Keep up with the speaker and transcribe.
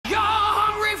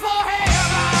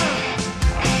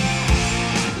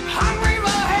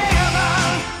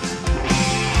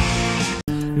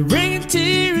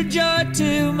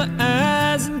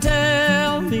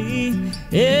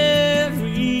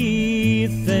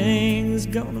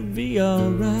gonna be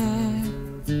alright.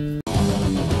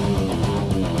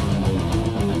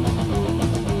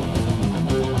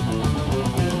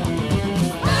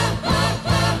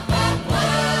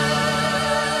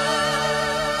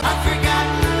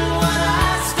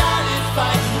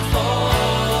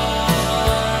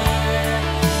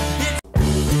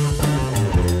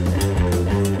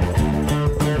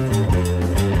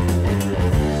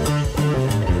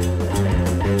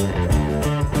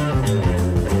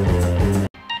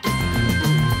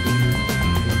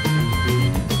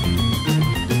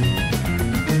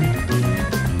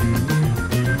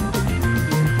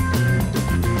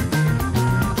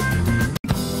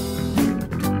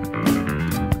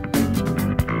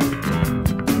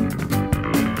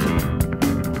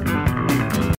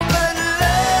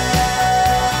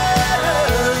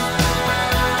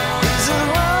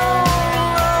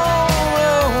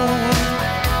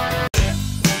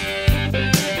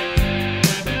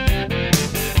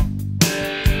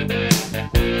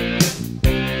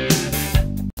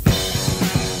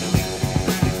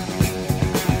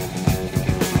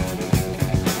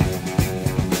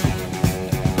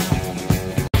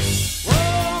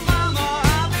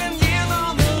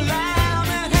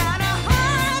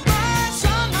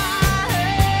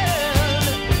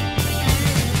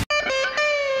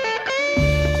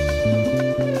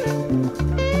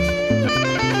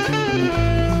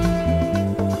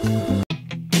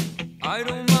 I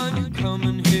don't mind you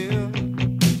coming here,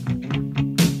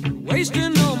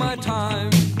 wasting all my time.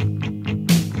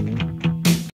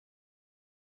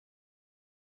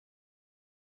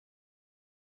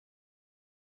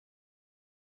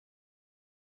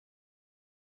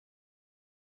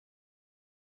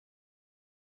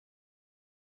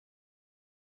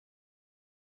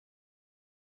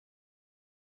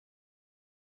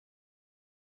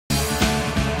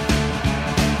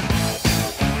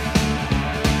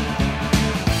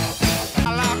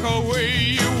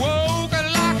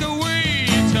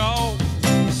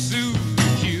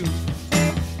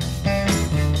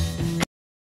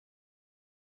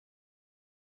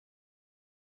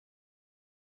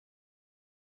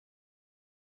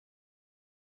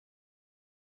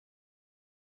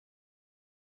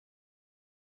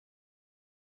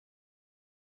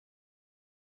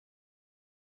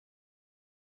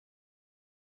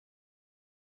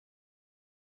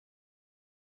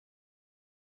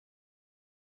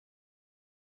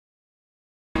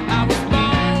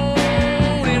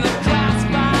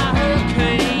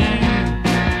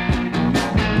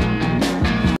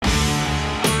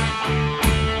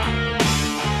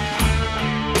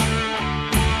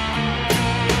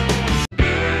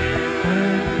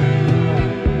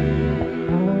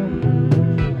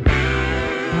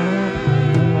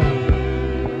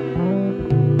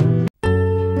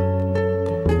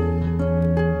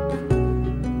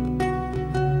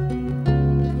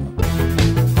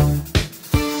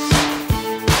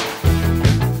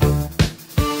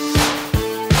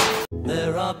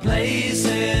 There are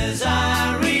places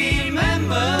I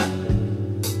remember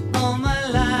all my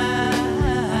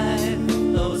life,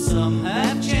 though some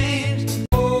have changed.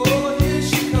 Oh, here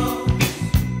she comes.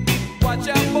 Watch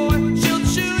out, boy, she'll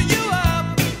chew you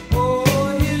up.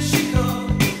 Oh, here she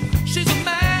comes. She's a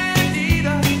man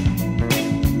eater.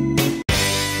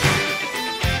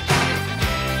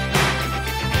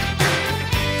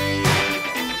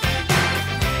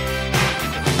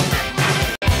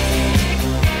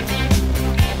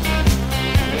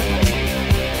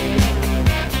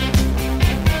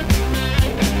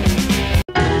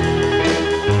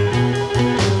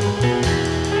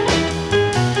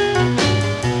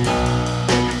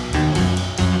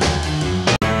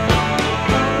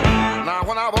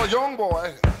 When I was a young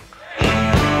boy,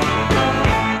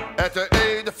 at the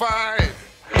age of 5,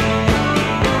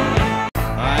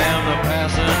 I am the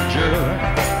passenger,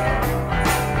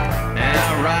 and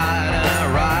I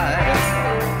ride,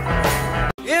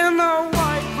 In a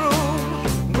white room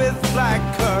with black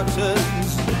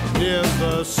curtains near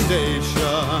the station.